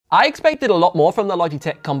I expected a lot more from the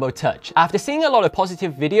Logitech Combo Touch. After seeing a lot of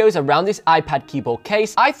positive videos around this iPad keyboard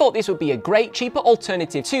case, I thought this would be a great, cheaper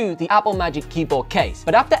alternative to the Apple Magic Keyboard case.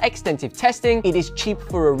 But after extensive testing, it is cheap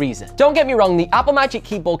for a reason. Don't get me wrong, the Apple Magic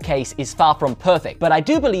Keyboard case is far from perfect, but I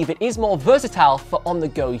do believe it is more versatile for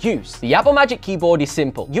on-the-go use. The Apple Magic Keyboard is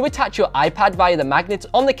simple. You attach your iPad via the magnets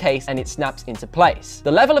on the case and it snaps into place.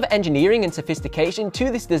 The level of engineering and sophistication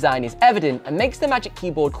to this design is evident and makes the Magic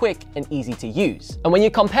Keyboard quick and easy to use. And when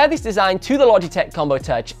you compare this design to the Logitech Combo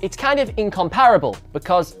Touch, it's kind of incomparable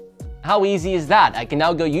because how easy is that? I can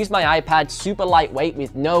now go use my iPad super lightweight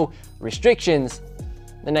with no restrictions,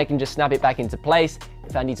 then I can just snap it back into place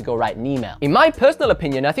if I need to go write an email. In my personal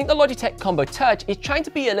opinion, I think the Logitech Combo Touch is trying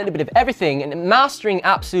to be a little bit of everything and mastering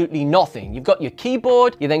absolutely nothing. You've got your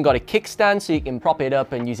keyboard, you then got a kickstand so you can prop it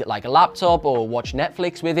up and use it like a laptop or watch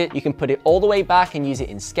Netflix with it. You can put it all the way back and use it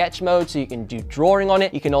in sketch mode so you can do drawing on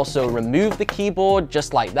it. You can also remove the keyboard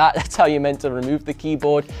just like that. That's how you're meant to remove the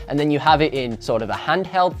keyboard. And then you have it in sort of a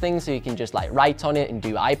handheld thing so you can just like write on it and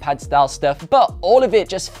do iPad style stuff. But all of it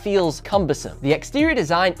just feels cumbersome. The exterior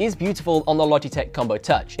design is beautiful on the Logitech Combo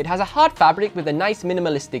Touch. It has a hard fabric with a nice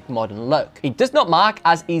minimalistic modern look. It does not mark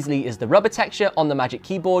as easily as the rubber texture on the Magic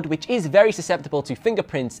Keyboard, which is very susceptible to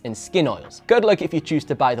fingerprints and skin oils. Good luck if you choose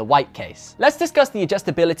to buy the white case. Let's discuss the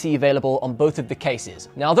adjustability available on both of the cases.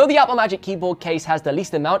 Now, although the Apple Magic Keyboard case has the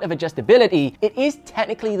least amount of adjustability, it is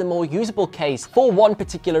technically the more usable case for one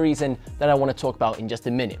particular reason that I want to talk about in just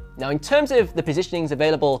a minute. Now, in terms of the positionings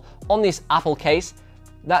available on this Apple case,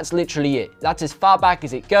 that's literally it. That's as far back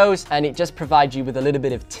as it goes, and it just provides you with a little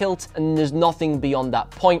bit of tilt, and there's nothing beyond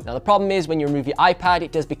that point. Now, the problem is when you remove your iPad,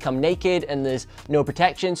 it does become naked and there's no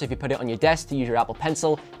protection. So if you put it on your desk to use your Apple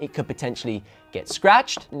Pencil, it could potentially get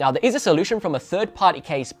scratched. Now, there is a solution from a third-party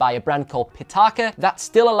case by a brand called Pitaka that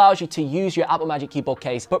still allows you to use your Apple Magic Keyboard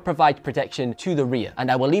case, but provides protection to the rear. And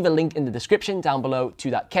I will leave a link in the description down below to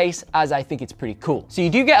that case, as I think it's pretty cool. So you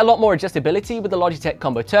do get a lot more adjustability with the Logitech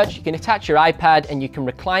Combo Touch. You can attach your iPad and you can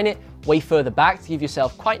recline it way further back to give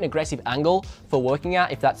yourself quite an aggressive angle for working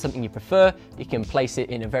at. If that's something you prefer, you can place it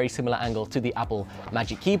in a very similar angle to the Apple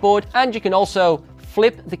Magic Keyboard. And you can also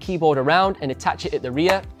flip the keyboard around and attach it at the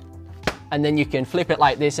rear. And then you can flip it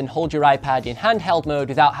like this and hold your iPad in handheld mode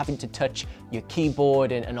without having to touch your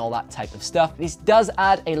keyboard and all that type of stuff. This does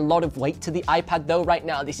add a lot of weight to the iPad though. Right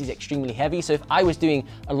now, this is extremely heavy. So if I was doing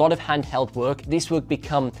a lot of handheld work, this would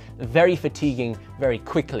become very fatiguing very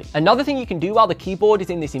quickly. Another thing you can do while the keyboard is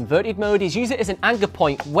in this inverted mode is use it as an anchor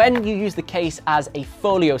point when you use the case as a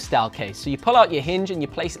folio style case. So you pull out your hinge and you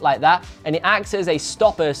place it like that, and it acts as a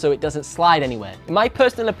stopper so it doesn't slide anywhere. In my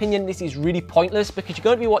personal opinion, this is really pointless because you're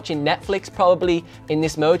going to be watching Netflix probably in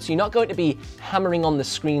this mode. So you're not going to be hammering on the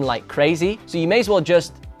screen like crazy. So you may as well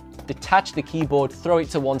just detach the keyboard, throw it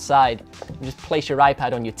to one side, and just place your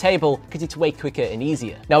iPad on your table because it's way quicker and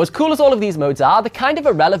easier. Now, as cool as all of these modes are, they're kind of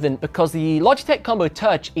irrelevant because the Logitech Combo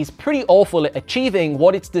Touch is pretty awful at achieving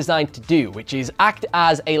what it's designed to do, which is act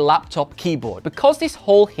as a laptop keyboard. Because this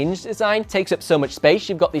whole hinge design takes up so much space,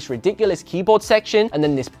 you've got this ridiculous keyboard section and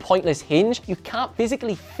then this pointless hinge, you can't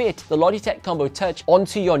physically fit the Logitech Combo Touch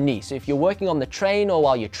onto your knee. So if you're working on the train or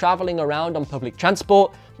while you're traveling around on public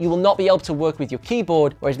transport, you will not be able to work with your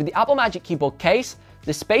keyboard. Whereas with the Apple Magic Keyboard case,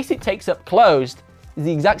 the space it takes up closed is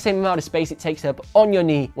the exact same amount of space it takes up on your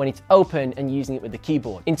knee when it's open and using it with the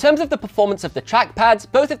keyboard. In terms of the performance of the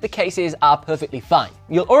trackpads, both of the cases are perfectly fine.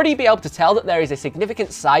 You'll already be able to tell that there is a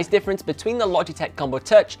significant size difference between the Logitech Combo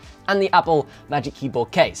Touch and the Apple Magic Keyboard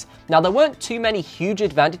case. Now, there weren't too many huge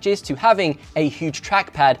advantages to having a huge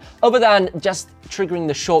trackpad other than just triggering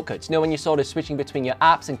the shortcuts. You know, when you're sort of switching between your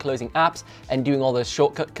apps and closing apps and doing all those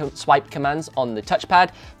shortcut swipe commands on the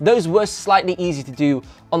touchpad, those were slightly easy to do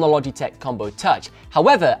on the Logitech Combo Touch.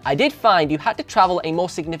 However, I did find you had to travel a more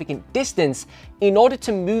significant distance in order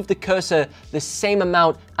to move the cursor the same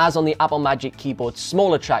amount as on the Apple Magic Keyboard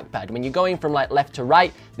smaller trackpad. When you're going from like left to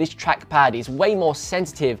right, this trackpad is way more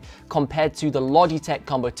sensitive compared to the Logitech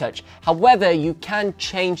Combo Touch. However, you can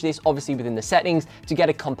change this obviously within the settings to get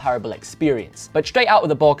a comparable experience. But straight out of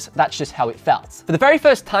the box, that's just how it felt. For the very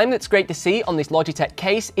first time, that's great to see on this Logitech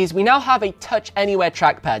case is we now have a touch anywhere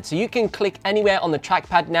trackpad. So you can click anywhere on the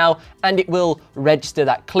trackpad now and it will register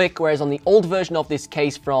that click. Whereas on the old version of this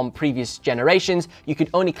case from previous generations, you could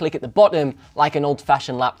only click at the bottom like an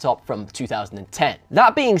old-fashioned laptop from 2010.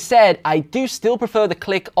 That being said, I do still prefer the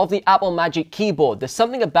click of the Apple Magic Keyboard. There's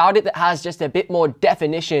something about it that has just a bit more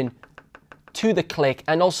definition to the click,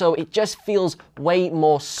 and also it just feels way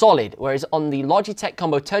more solid. Whereas on the Logitech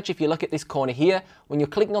Combo Touch, if you look at this corner here, when you're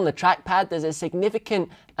clicking on the trackpad, there's a significant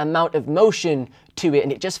amount of motion to it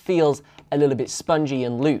and it just feels a little bit spongy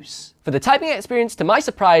and loose. For the typing experience, to my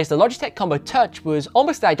surprise, the Logitech Combo Touch was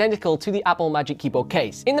almost identical to the Apple Magic Keyboard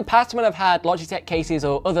case. In the past, when I've had Logitech cases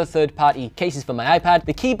or other third-party cases for my iPad,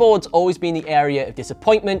 the keyboard's always been the area of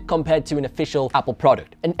disappointment compared to an official Apple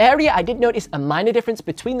product. An area I did notice a minor difference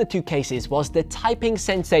between the two cases was the typing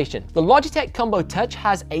sensation. The Logitech Combo Touch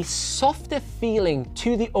has a softer feeling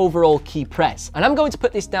to the overall key press, and I'm going to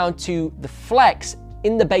put this down to the flex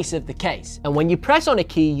in the base of the case. And when you press on a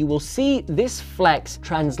key, you will see this flex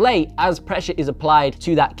translate as pressure is applied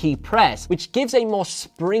to that key press, which gives a more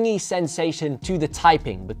springy sensation to the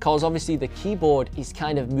typing, because obviously the keyboard is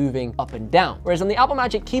kind of moving up and down. Whereas on the Apple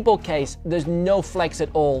Magic Keyboard case, there's no flex at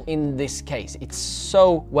all in this case. It's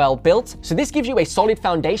so well built. So this gives you a solid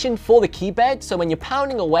foundation for the keyboard. So when you're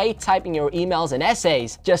pounding away, typing your emails and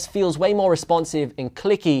essays, just feels way more responsive and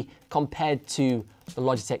clicky compared to the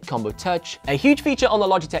Logitech Combo Touch. A huge feature on the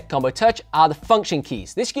Logitech Combo Touch are the function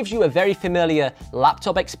keys. This gives you a very familiar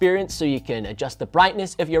laptop experience, so you can adjust the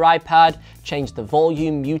brightness of your iPad, change the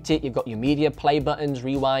volume, mute it. You've got your media play buttons,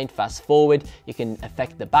 rewind, fast forward. You can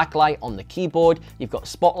affect the backlight on the keyboard. You've got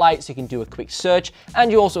spotlight, so you can do a quick search.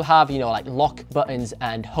 And you also have, like lock buttons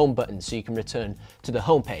and home buttons, so you can return to the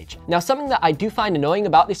home page. Now, something that I do find annoying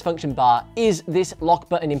about this function bar is this lock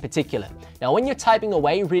button in particular. Now, when you're typing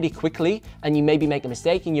away really quickly and you maybe make a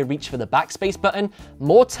mistake and you reach for the backspace button,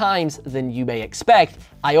 more times than you may expect,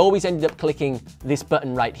 I always ended up clicking this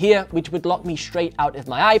button right here, which would lock me straight out of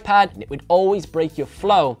my iPad, and it would always break your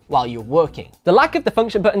flow while you're working. The lack of the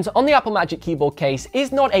function buttons on the Apple Magic Keyboard case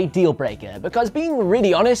is not a deal breaker, because being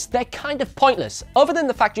really honest, they're kind of pointless. Other than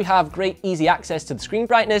the fact you have great easy access to the screen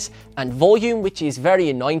brightness and volume, which is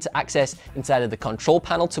very annoying to access inside of the control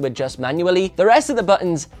panel to adjust manually, the rest of the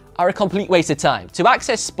buttons are a complete waste of time. To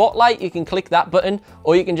access Spotlight, you can click that button,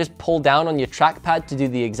 or you can just pull down on your trackpad to do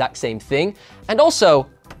the exact same thing. And also,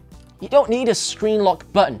 you don't need a screen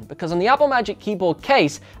lock button, because on the Apple Magic Keyboard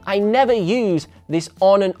case, I never use this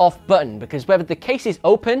on and off button, because whether the case is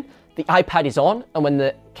open, the iPad is on, and when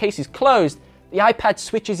the case is closed, the iPad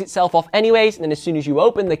switches itself off anyways, and then as soon as you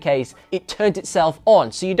open the case, it turns itself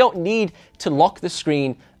on. So you don't need to lock the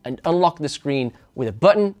screen and unlock the screen with a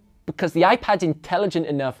button, because the iPad's intelligent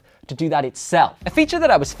enough to do that itself. A feature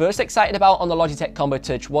that I was first excited about on the Logitech Combo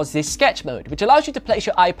Touch was this sketch mode, which allows you to place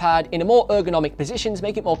your iPad in a more ergonomic position to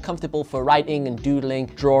make it more comfortable for writing and doodling,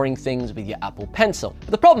 drawing things with your Apple Pencil.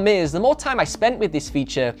 But the problem is, the more time I spent with this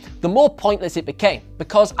feature, the more pointless it became,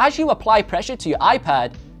 because as you apply pressure to your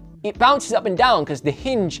iPad, it bounces up and down because the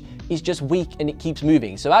hinge is just weak and it keeps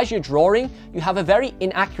moving. So as you're drawing, you have a very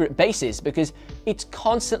inaccurate basis because it's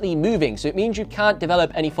constantly moving. So it means you can't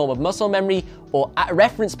develop any form of muscle memory or a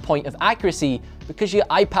reference point of accuracy because your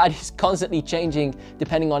iPad is constantly changing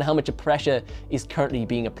depending on how much pressure is currently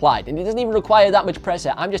being applied. And it doesn't even require that much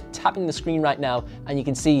pressure. I'm just tapping the screen right now and you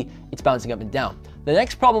can see it's bouncing up and down. The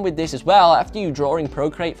next problem with this as well, after you draw in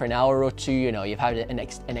Procreate for an hour or two, you've had an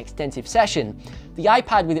extensive session, the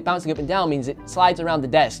iPad with it bouncing up and down means it slides around the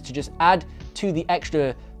desk to just add to the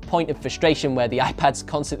extra point of frustration where the iPad's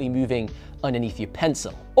constantly moving underneath your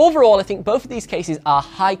pencil. Overall, I think both of these cases are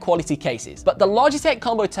high quality cases, but the Logitech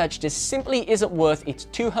Combo Touch just simply isn't worth its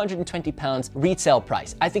 £220 retail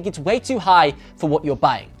price. I think it's way too high for what you're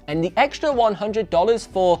buying. And the extra $100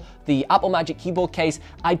 for the Apple Magic Keyboard case,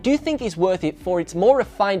 I do think is worth it for its more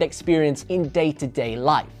refined experience in day-to-day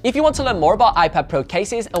life. If you want to learn more about iPad Pro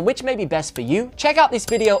cases and which may be best for you, check out this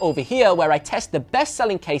video over here where I test the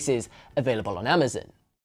best-selling cases available on Amazon.